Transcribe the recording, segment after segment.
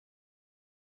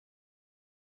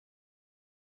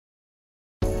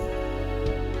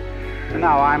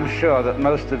Now, I'm sure that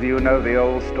most of you know the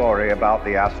old story about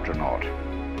the astronaut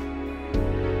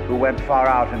who went far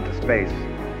out into space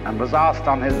and was asked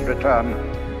on his return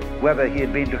whether he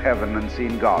had been to heaven and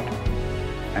seen God.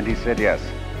 And he said yes.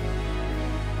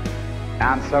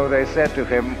 And so they said to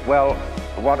him, well,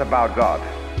 what about God?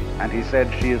 And he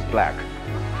said, she is black.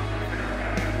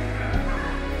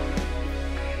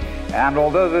 And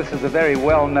although this is a very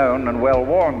well-known and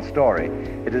well-worn story,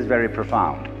 it is very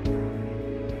profound.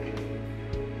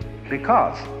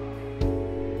 Because,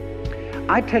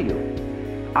 I tell you,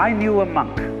 I knew a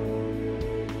monk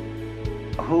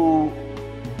who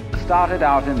started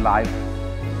out in life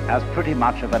as pretty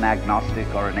much of an agnostic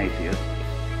or an atheist,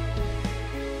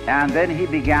 and then he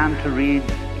began to read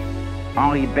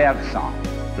Henri Bergson,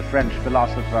 the French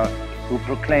philosopher who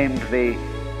proclaimed the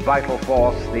vital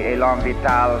force, the élan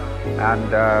vital, and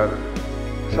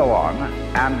so on.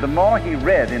 And the more he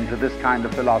read into this kind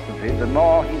of philosophy, the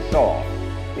more he saw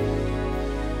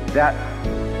that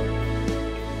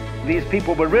these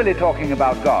people were really talking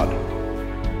about God.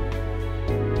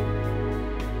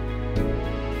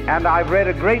 And I've read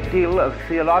a great deal of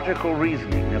theological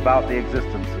reasoning about the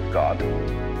existence of God,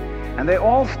 and they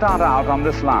all start out on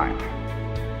this line.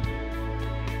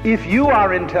 If you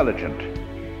are intelligent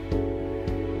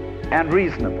and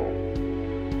reasonable,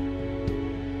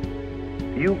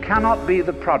 you cannot be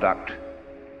the product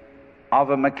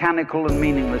of a mechanical and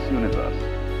meaningless universe.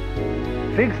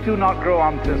 Figs do not grow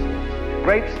on thistles,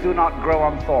 grapes do not grow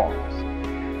on thorns,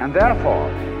 and therefore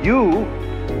you,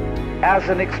 as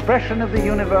an expression of the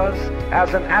universe,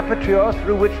 as an aperture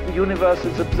through which the universe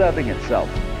is observing itself,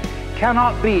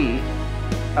 cannot be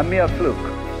a mere fluke.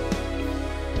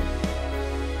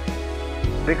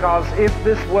 Because if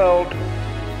this world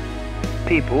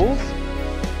peoples,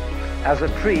 as a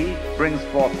tree brings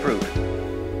forth fruit,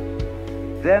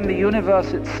 then the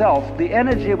universe itself, the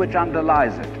energy which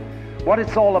underlies it, what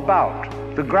it's all about,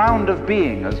 the ground of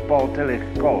being, as Paul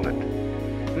Tillich called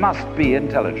it, must be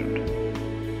intelligent.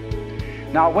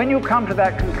 Now, when you come to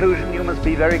that conclusion, you must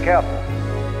be very careful,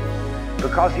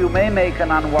 because you may make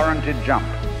an unwarranted jump.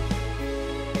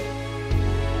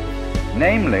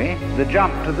 Namely, the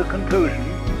jump to the conclusion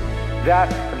that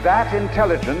that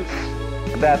intelligence,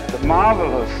 that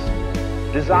marvelous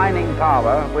designing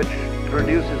power which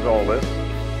produces all this,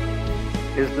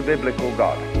 is the biblical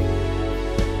God.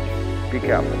 Be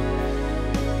careful.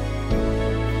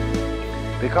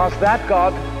 Because that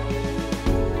God,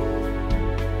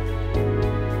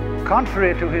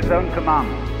 contrary to his own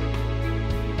commandments,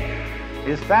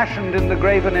 is fashioned in the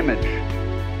graven image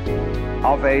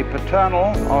of a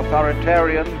paternal,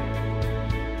 authoritarian,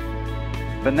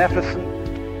 beneficent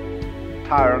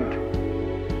tyrant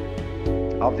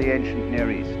of the ancient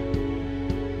Near East.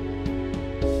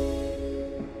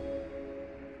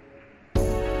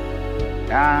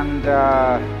 And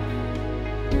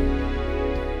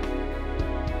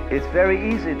it's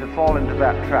very easy to fall into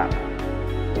that trap,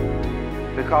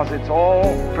 because it's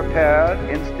all prepared,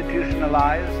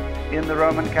 institutionalized in the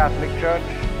Roman Catholic Church,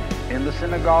 in the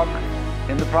synagogue,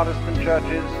 in the Protestant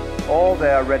churches, all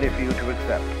there ready for you to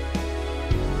accept.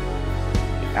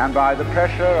 And by the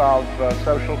pressure of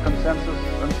social consensus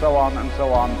and so on,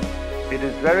 it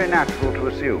is very natural to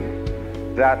assume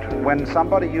that when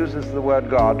somebody uses the word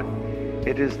God,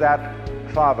 it is that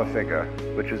father figure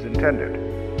which is intended.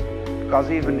 Because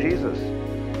even Jesus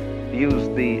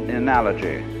used the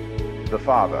analogy, the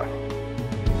Father,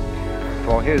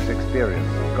 for his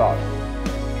experience of God.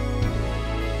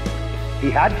 He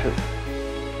had to.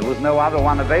 There was no other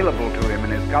one available to him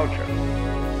in his culture.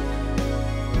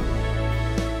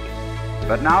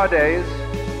 But nowadays,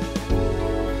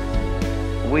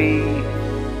 we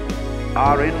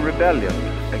are in rebellion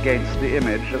against the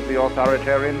image of the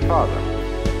authoritarian father.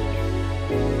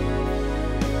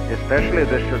 Especially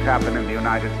this should happen in the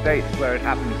United States, where it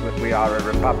happens that we are a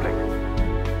republic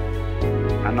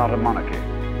and not a monarchy.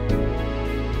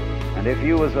 And if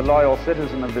you, as a loyal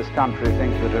citizen of this country,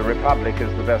 think that a republic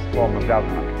is the best form of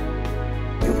government,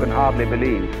 you can hardly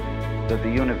believe that the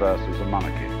universe is a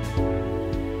monarchy.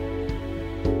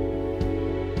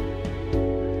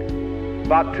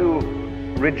 But to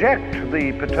reject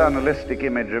the paternalistic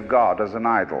image of God as an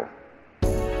idol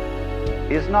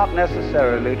is not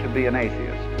necessarily to be an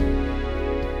atheist.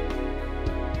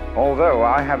 Although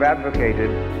I have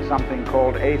advocated something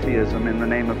called atheism in the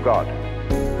name of God.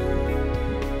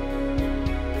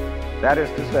 That is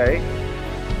to say,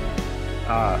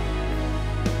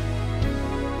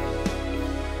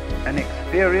 an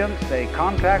experience, a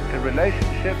contact, a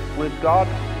relationship with God,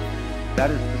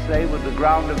 that is to say, with the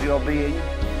ground of your being,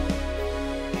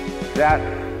 that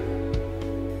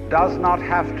does not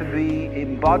have to be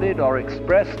embodied or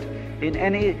expressed in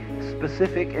any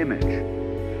specific image.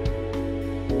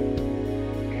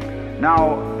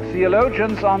 Now,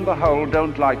 theologians on the whole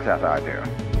don't like that idea,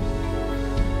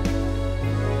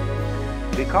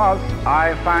 because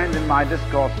I find in my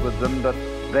discourse with them that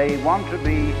they want to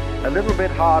be a little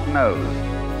bit hard-nosed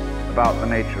about the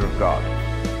nature of God.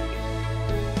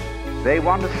 They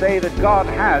want to say that God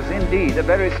has indeed a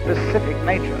very specific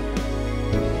nature.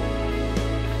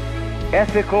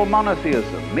 Ethical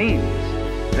monotheism means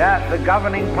that the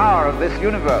governing power of this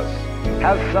universe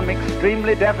has some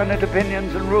extremely definite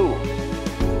opinions and rules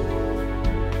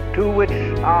to which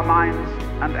our minds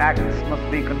and acts must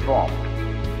be conformed.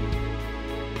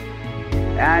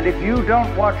 And if you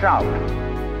don't watch out,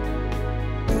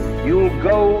 you'll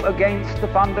go against the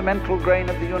fundamental grain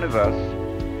of the universe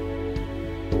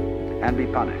and be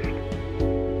punished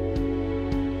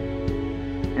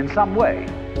in some way.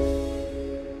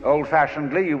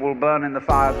 Old-fashionedly, you will burn in the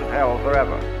fires of hell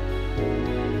forever.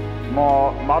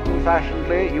 More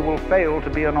modern-fashionedly, you will fail to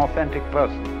be an authentic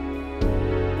person.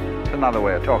 It's another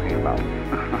way of talking about it.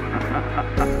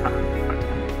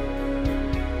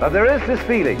 But there is this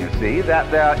feeling, you see, that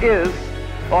there is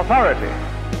authority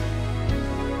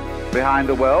behind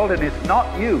the world, and it's not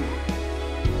you.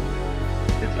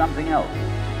 It's something else.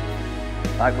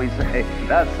 Like we say,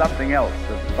 that's something else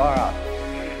that's far out.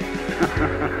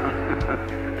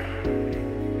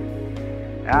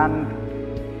 And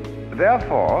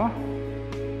therefore,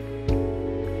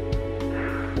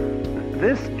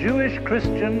 this Jewish,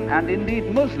 Christian, and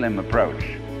indeed Muslim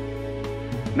approach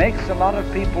makes a lot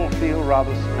of people feel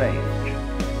rather strange,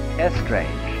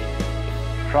 estranged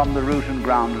from the root and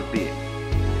ground of being.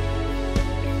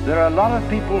 There are a lot of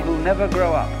people who never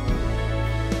grow up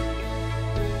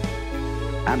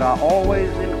and are always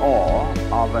in awe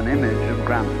of an image of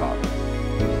grandfather.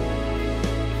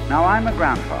 Now, I'm a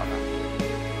grandfather.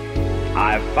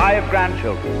 I have 5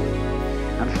 grandchildren,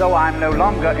 and so I'm no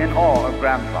longer in awe of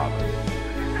grandfathers.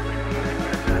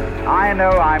 I know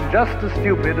I'm just as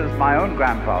stupid as my own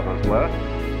grandfathers were,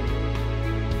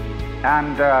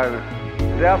 and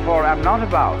therefore am not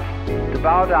about to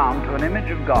bow down to an image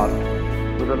of God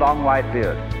with a long white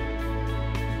beard.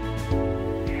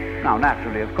 Now,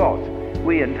 naturally, of course,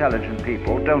 we intelligent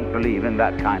people don't believe in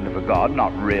that kind of a God,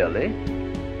 not really.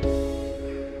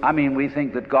 I mean, we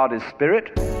think that God is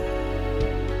spirit,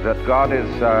 that God is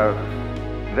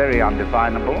very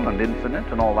undefinable and infinite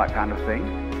and all that kind of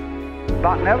thing.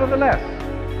 But nevertheless,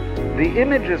 the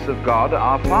images of God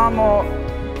are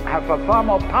have a far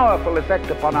more powerful effect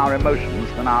upon our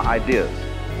emotions than our ideas.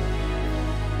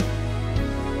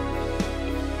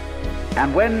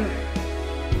 And when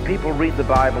people read the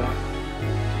Bible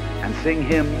and sing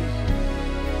hymns,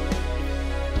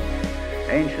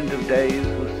 Ancient of Days,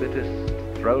 who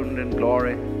sittest throned in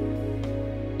glory,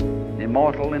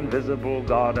 immortal, invisible,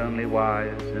 God only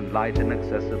wise, in light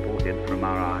inaccessible, hid from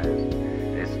our eyes.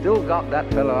 They still got that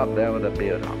fellow up there with a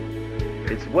beard on.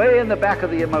 It's way in the back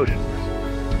of the emotions.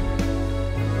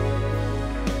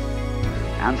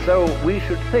 And so we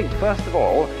should think, first of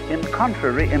all, in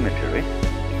contrary imagery,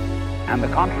 and the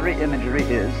contrary imagery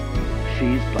is,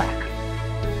 she's black.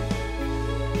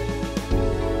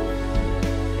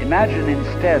 Imagine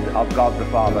instead of God the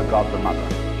Father, God the Mother.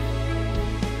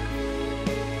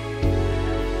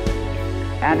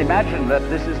 And imagine that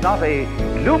this is not a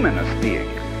luminous being,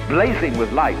 blazing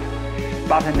with light,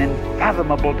 but an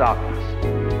unfathomable darkness,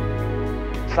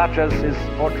 such as is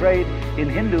portrayed in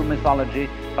Hindu mythology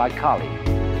by Kali,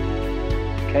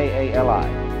 K-A-L-I,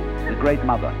 the Great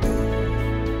Mother,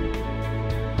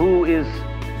 who is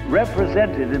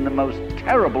represented in the most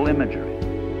terrible imagery.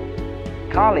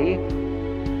 Kali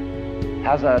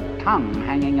has a tongue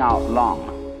hanging out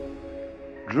long,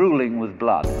 drooling with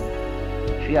blood.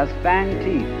 She has fanged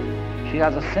teeth. She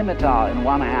has a scimitar in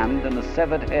one hand and a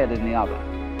severed head in the other.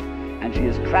 And she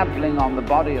is trampling on the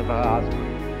body of her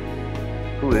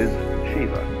husband, who is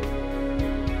Shiva.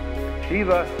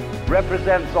 Shiva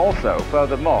represents also,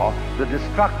 furthermore, the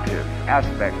destructive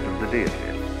aspect of the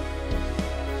deity,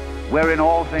 wherein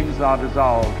all things are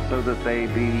dissolved so that they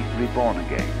be reborn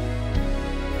again.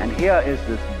 And here is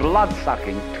this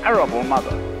blood-sucking, terrible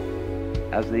mother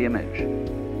as the image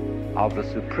of the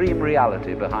supreme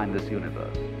reality behind this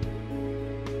universe.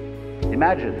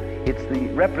 Imagine, it's the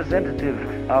representative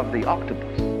of the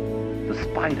octopus, the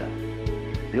spider,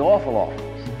 the awful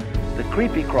the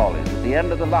creepy crawlies at the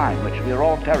end of the line, which we are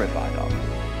all terrified of.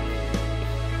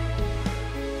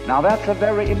 Now that's a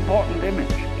very important image,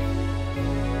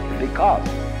 because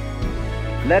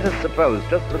let us suppose,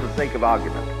 just for the sake of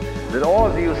argument, that all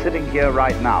of you sitting here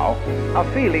right now are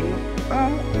feeling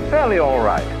fairly all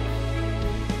right.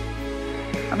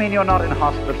 I mean, you're not in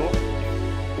hospital.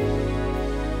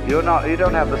 You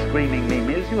don't have the screaming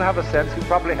mimes. You have a sense you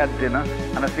probably had dinner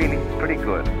and are feeling pretty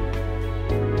good.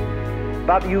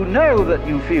 But you know that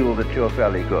you feel that you're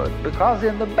fairly good because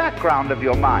in the background of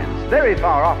your minds, very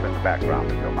far off in the background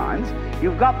of your minds,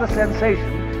 you've got the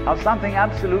sensation of something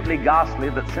absolutely ghastly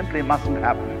that simply mustn't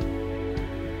happen.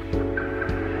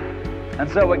 And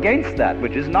so against that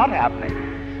which is not happening,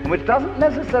 and which doesn't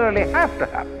necessarily have to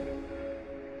happen,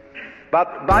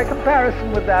 but by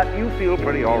comparison with that, you feel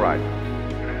pretty all right.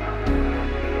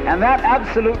 And that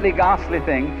absolutely ghastly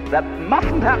thing that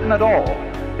mustn't happen at all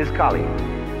is Kali.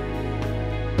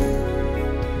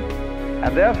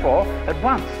 And therefore, at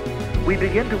once, we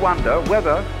begin to wonder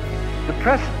whether the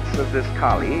presence of this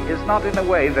Kali is not in a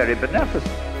way very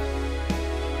beneficent.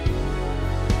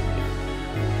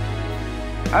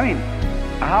 I mean,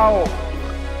 how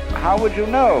would you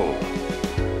know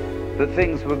that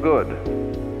things were good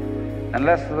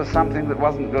unless there was something that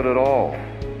wasn't good at all?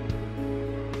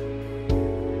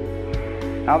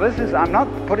 Now I'm not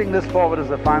putting this forward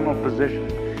as a final position.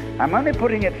 I'm only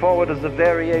putting it forward as a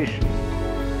variation,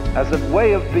 as a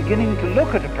way of beginning to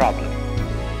look at a problem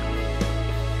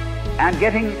and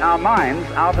getting our minds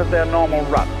out of their normal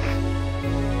ruts.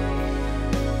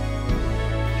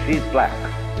 She's black.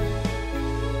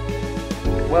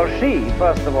 Well, she,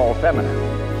 first of all, feminine,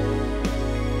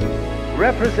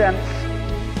 represents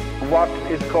what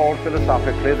is called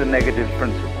philosophically the negative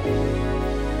principle.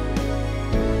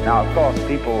 Now, of course,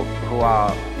 people who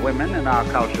are women in our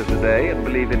culture today and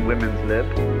believe in women's lib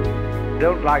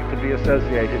don't like to be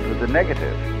associated with the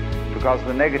negative, because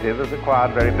the negative has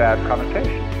acquired very bad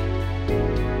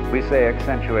connotations. We say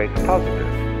accentuate the positive.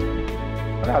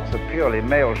 Well, that's a purely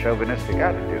male chauvinistic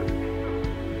attitude.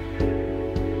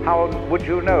 How would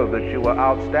you know that you were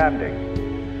outstanding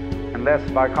unless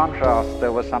by contrast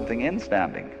there was something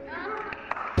instanding?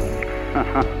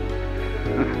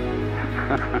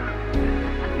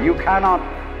 You cannot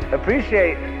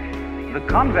appreciate the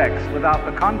convex without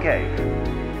the concave.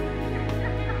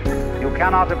 You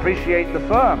cannot appreciate the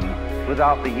firm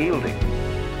without the yielding.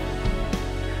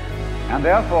 And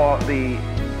therefore, the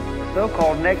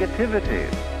so-called negativity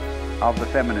of the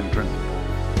feminine principle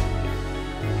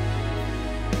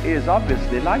is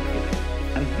obviously likely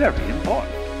and very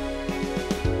important.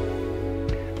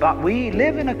 But we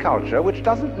live in a culture which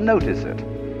doesn't notice it.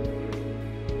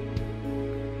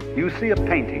 You see a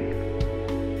painting,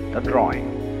 a drawing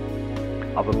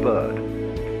of a bird,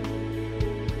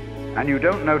 and you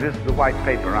don't notice the white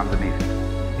paper underneath it.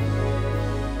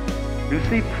 You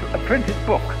see a printed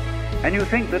book, and you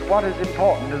think that what is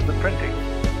important is the printing,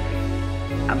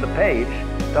 and the page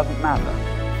doesn't matter.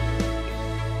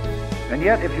 And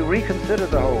yet, if you reconsider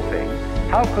the whole thing,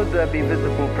 how could there be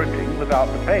visible printing without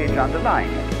the page underlying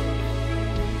it?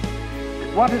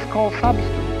 What is called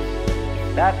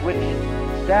substance, that which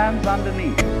stands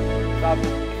underneath,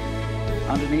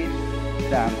 underneath,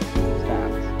 stands.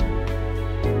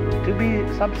 To be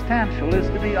substantial is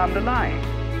to be underlying,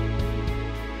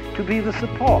 to be the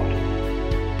support,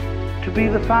 to be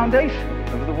the foundation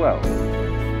of the world.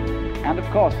 And of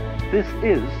course, this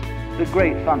is the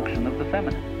great function of the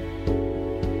feminine,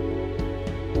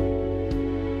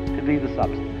 to be the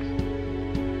substance.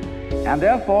 And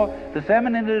therefore, the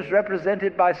feminine is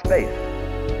represented by space,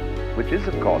 which is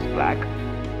of course black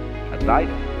at night.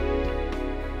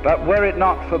 But were it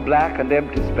not for black and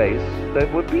empty space, there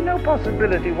would be no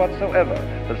possibility whatsoever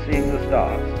of seeing the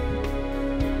stars.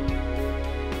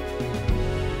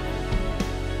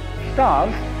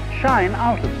 Stars shine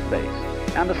out of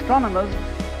space, and astronomers,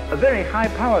 very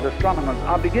high-powered astronomers,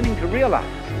 are beginning to realize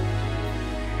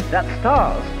that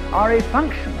stars are a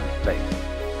function of space.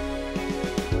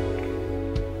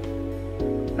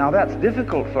 Now that's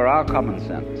difficult for our common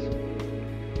sense,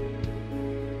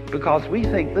 because we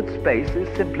think that space is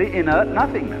simply inert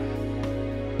nothingness.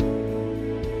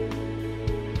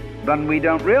 But we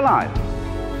don't realize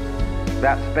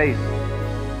that space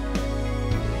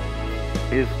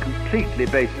is completely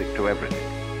basic to everything.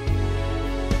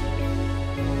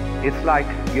 It's like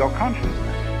your consciousness.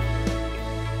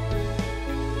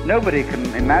 Nobody can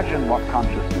imagine what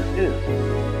consciousness is.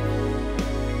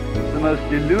 It's the most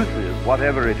elusive,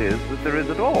 whatever it is, that there is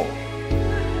at all,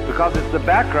 because it's the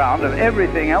background of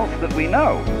everything else that we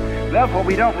know. Therefore,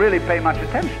 we don't really pay much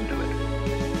attention to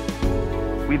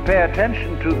it. We pay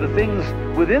attention to the things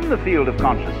within the field of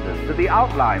consciousness, to the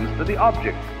outlines, to the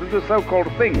objects, to the so-called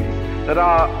things that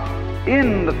are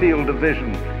in the field of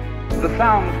vision, the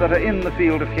sounds that are in the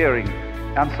field of hearing,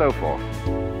 and so forth.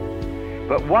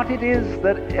 But what it is,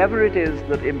 that ever it is,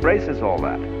 that embraces all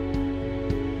that,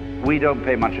 we don't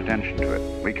pay much attention to it.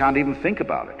 We can't even think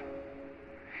about it.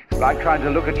 like trying to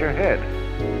look at your head.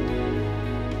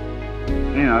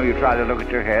 You know, you try to look at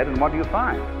your head, and what do you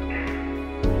find?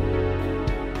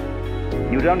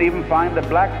 You don't even find the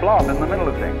black blob in the middle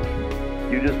of things.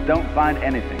 You just don't find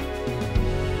anything.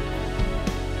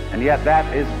 And yet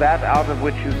that is that out of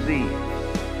which you see,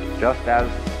 just as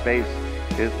space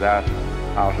is that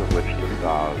out of which the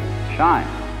stars shine.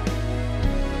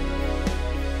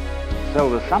 So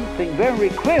there's something very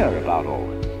queer about all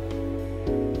this.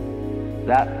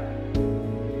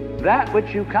 That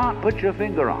which you can't put your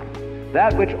finger on,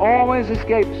 that which always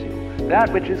escapes you,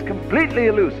 that which is completely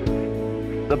elusive,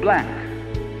 the blank,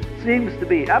 seems to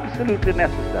be absolutely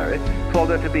necessary for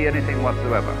there to be anything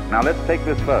whatsoever. Now let's take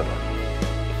this further.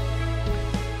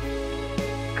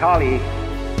 Kali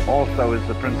also is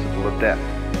the principle of death,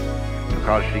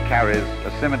 because she carries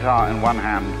a scimitar in one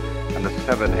hand and a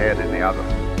severed head in the other.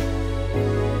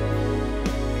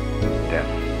 Death.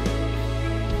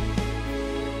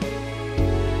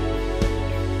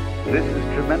 This is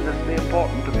tremendously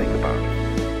important to think about.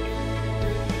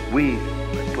 We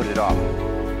put it off.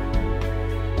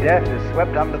 Death is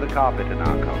swept under the carpet in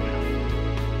our culture.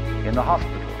 In the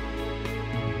hospital,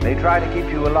 they try to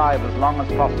keep you alive as long as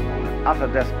possible in utter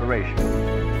desperation.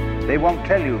 They won't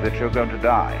tell you that you're going to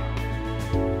die.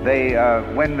 They,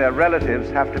 when their relatives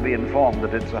have to be informed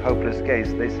that it's a hopeless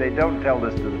case, they say, don't tell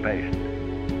this to the patient.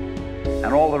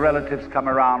 And all the relatives come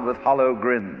around with hollow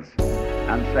grins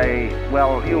and say,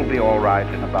 well, you'll be all right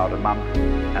in about a month,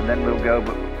 and then we'll go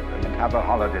and have a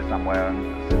holiday somewhere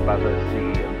and sit by the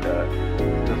sea and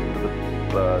listen to the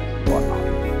birds and whatnot.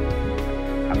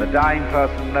 And the dying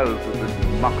person knows that this is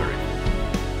mockery.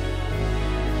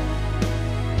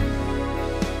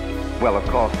 Well, of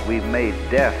course, we've made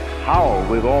death howl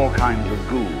with all kinds of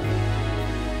ghouls.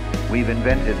 We've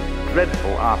invented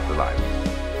dreadful afterlives.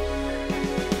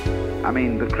 I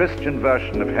mean, the Christian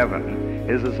version of heaven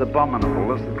is as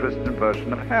abominable as the Christian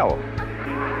version of hell.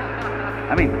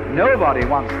 I mean, nobody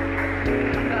wants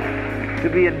to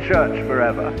be in church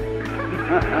forever.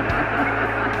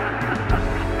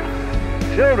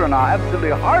 Children are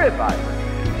absolutely horrified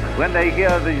when they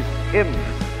hear these hymns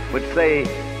which say,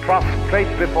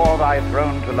 prostrate before thy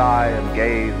throne to lie and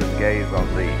gaze on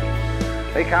thee.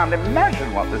 They can't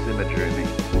imagine what this imagery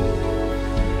means.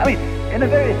 I mean, in a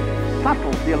very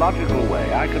subtle theological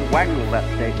way, I could wangle that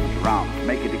statement around to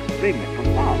make it extremely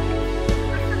profound.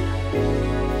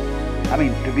 I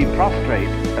mean, to be prostrate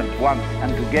at once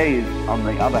and to gaze on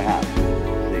the other hand,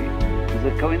 see, is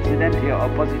a coincidentia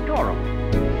oppositorum,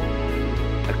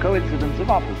 a coincidence of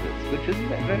opposites, which is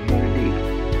very, very deep.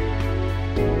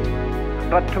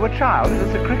 But to a child, it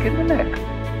is a crick in the neck.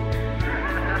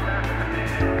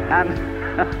 And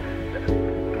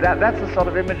that's the sort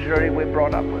of imagery we're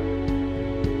brought up with.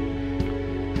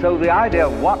 So the idea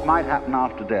of what might happen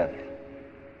after death.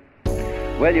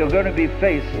 Well, you're going to be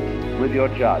faced with your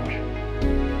judge.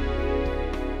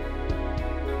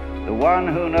 The one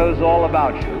who knows all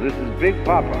about you. This is Big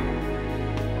Papa,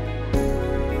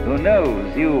 who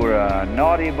knows you were a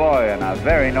naughty boy and a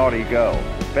very naughty girl,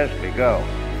 especially girl,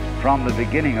 from the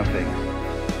beginning of things.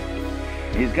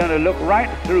 He's going to look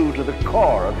right through to the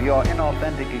core of your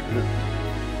inauthentic existence.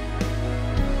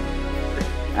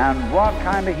 And what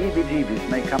kind of heebie-jeebies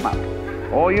may come up.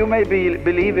 Or you may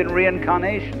believe in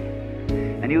reincarnation,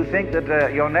 and you think that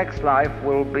your next life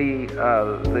will be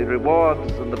the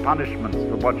rewards and the punishments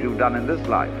for what you've done in this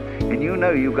life. And you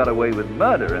know you've got away with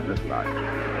murder in this life.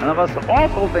 And the most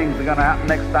awful things are going to happen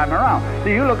next time around. So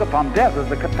you look upon death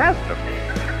as a catastrophe.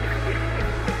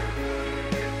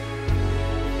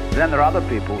 Then there are other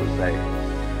people who say,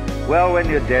 well, when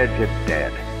you're dead, you're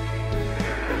dead.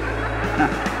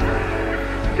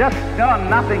 Just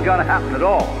nothing going to happen at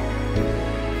all.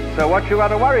 So what you got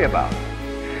to worry about?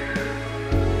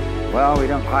 Well, we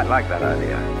don't quite like that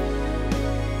idea.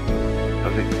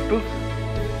 Because it spooks us.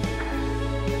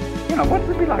 You know, what's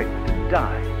it be like to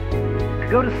die? To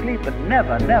go to sleep and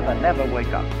never, never, never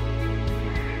wake up?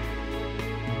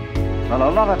 Well,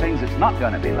 a lot of things it's not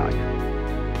going to be like.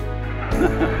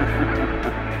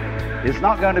 It's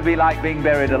not going to be like being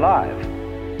buried alive.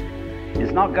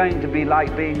 It's not going to be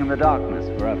like being in the darkness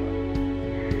forever.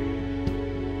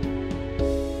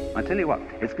 I tell you what,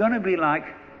 it's going to be like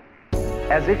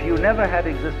as if you never had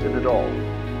existed at all.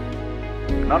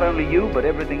 Not only you, but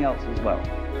everything else as well.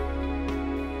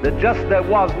 That just there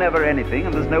was never anything,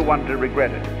 and there's no one to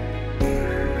regret it.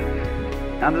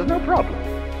 And there's no problem.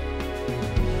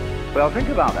 Well, think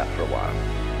about that for a while.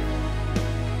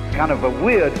 It's kind of a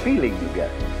weird feeling you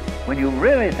get when you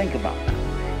really think about that.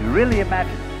 You really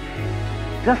imagine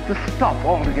just to stop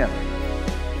altogether.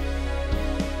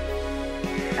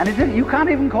 And you can't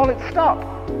even call it stop,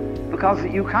 because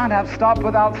you can't have stop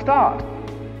without start.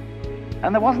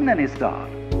 And there wasn't any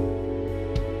start.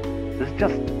 There's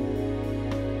just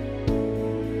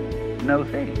no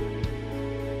thing.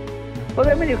 Well,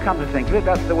 then when you come to think of it,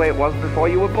 that's the way it was before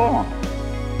you were born.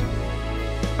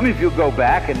 I mean, if you go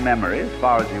back in memory as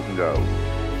far as you can go,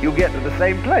 you get to the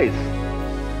same place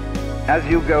as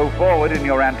you go forward in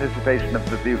your anticipation of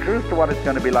the future as to what it's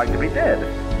going to be like to be dead.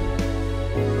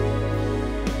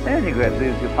 Then you get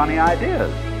these funny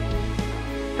ideas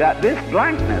that this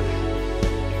blankness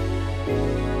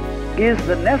is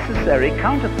the necessary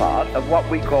counterpart of what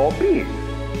we call being.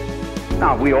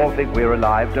 Now, we all think we're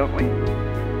alive, don't we?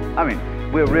 I mean,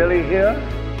 we're really here,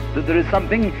 that there is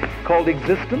something called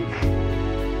existence.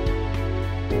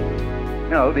 You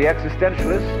know, the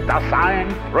existentialists,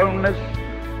 Dasein, thrownness,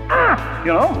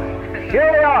 you know, here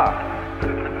we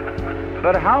are.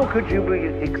 But how could you be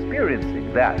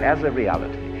experiencing that as a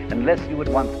reality unless you had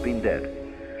once been dead?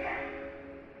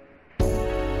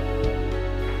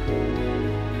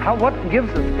 What gives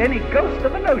us any ghost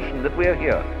of a notion that we're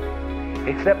here,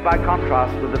 except by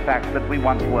contrast with the fact that we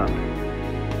once weren't?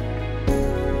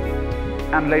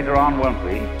 And later on won't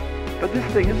we? But this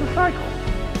thing is a cycle,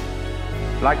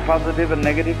 like positive and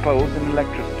negative poles in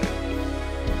electricity.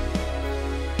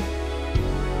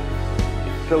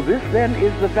 So this then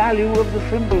is the value of the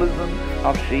symbolism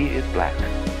of she is black.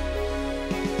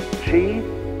 She,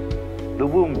 the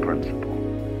womb principle,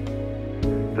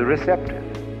 the receptive,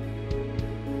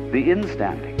 the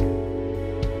instanding,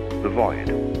 the void,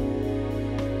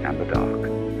 and the dark.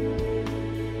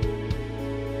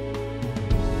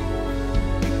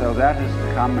 And so that is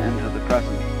to come into the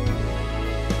presence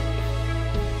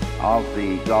of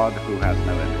the God who has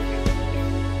no image.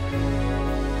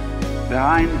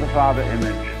 Behind the Father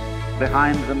image,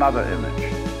 behind the Mother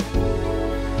image,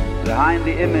 behind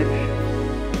the image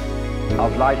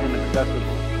of light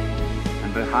inaccessible,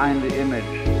 and behind the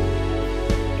image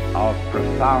of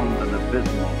profound and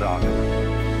abysmal darkness,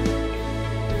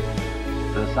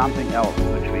 there's something else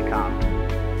which we can't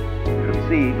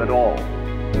conceive at all.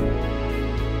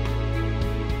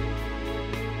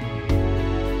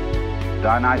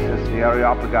 Dionysus the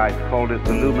Areopagite called it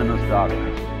the luminous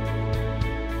darkness.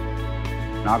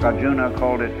 Nagarjuna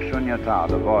called it shunyata,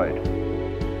 the void.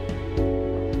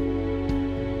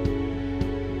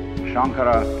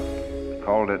 Shankara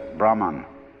called it Brahman,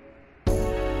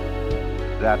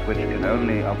 that which can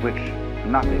only, of which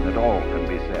nothing at all can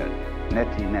be said.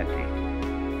 Neti neti,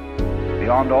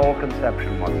 beyond all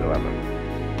conception whatsoever.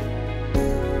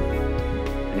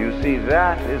 And you see,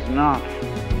 that is not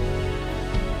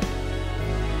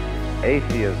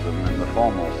atheism in the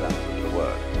formal sense of the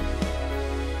word.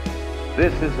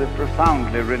 This is a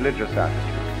profoundly religious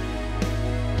attitude,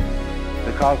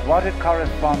 because what it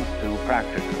corresponds to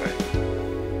practically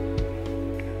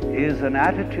is an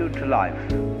attitude to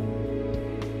life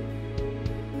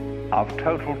of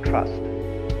total trust,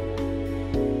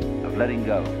 of letting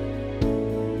go.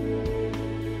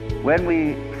 When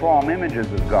we form images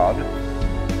of God,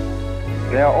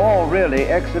 they are all really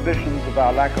exhibitions of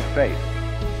our lack of faith.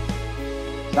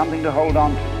 Something to hold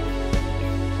on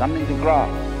to, something to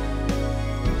grasp.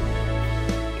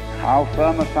 How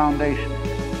firm a foundation,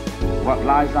 what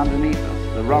lies underneath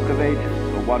us, the rock of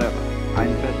ages, or whatever,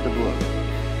 ein fester Burg.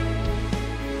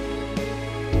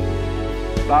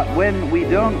 But when we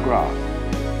don't grasp,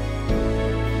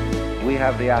 we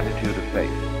have the attitude of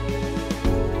faith.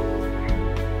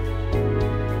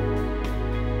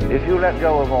 If you let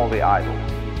go of all the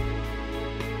idols,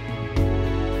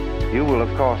 you will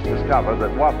of course discover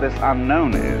that what this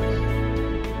unknown is,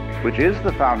 which is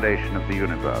the foundation of the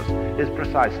universe, is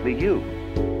precisely you.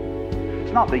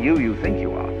 It's not the you think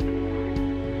you are.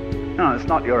 No, it's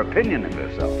not your opinion of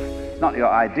yourself. It's not your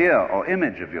idea or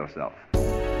image of yourself.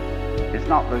 It's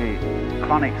not the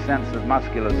chronic sense of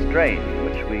muscular strain,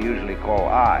 which we usually call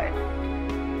I.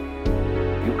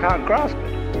 You can't grasp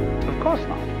it. Of course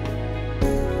not.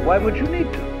 Why would you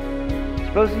need to?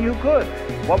 Supposing you could,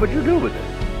 what would you do with it?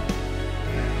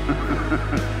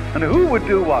 And who would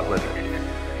do what with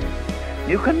it?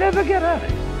 You can never get at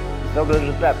it. So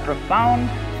there's that profound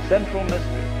central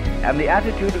mystery. And the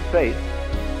attitude of faith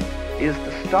is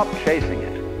to stop chasing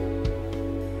it.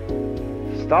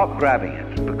 Stop grabbing it.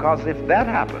 Because if that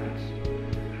happens,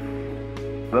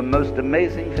 the most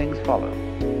amazing things follow.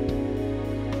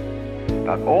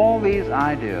 But all these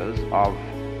ideas of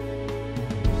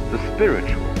the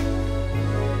spiritual,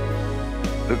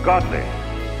 the godly,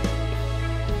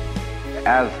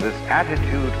 as this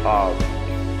attitude of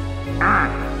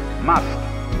must,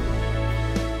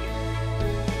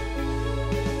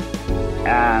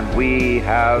 and we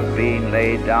have been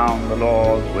laid down the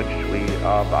laws which we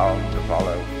are bound to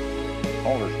follow.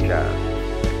 All this jazz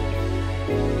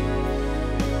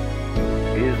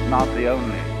is not the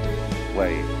only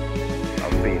way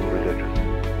of being religious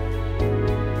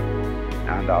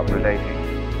and of relating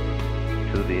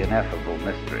to the ineffable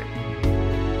mystery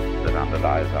that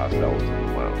underlies ourselves in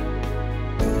the world.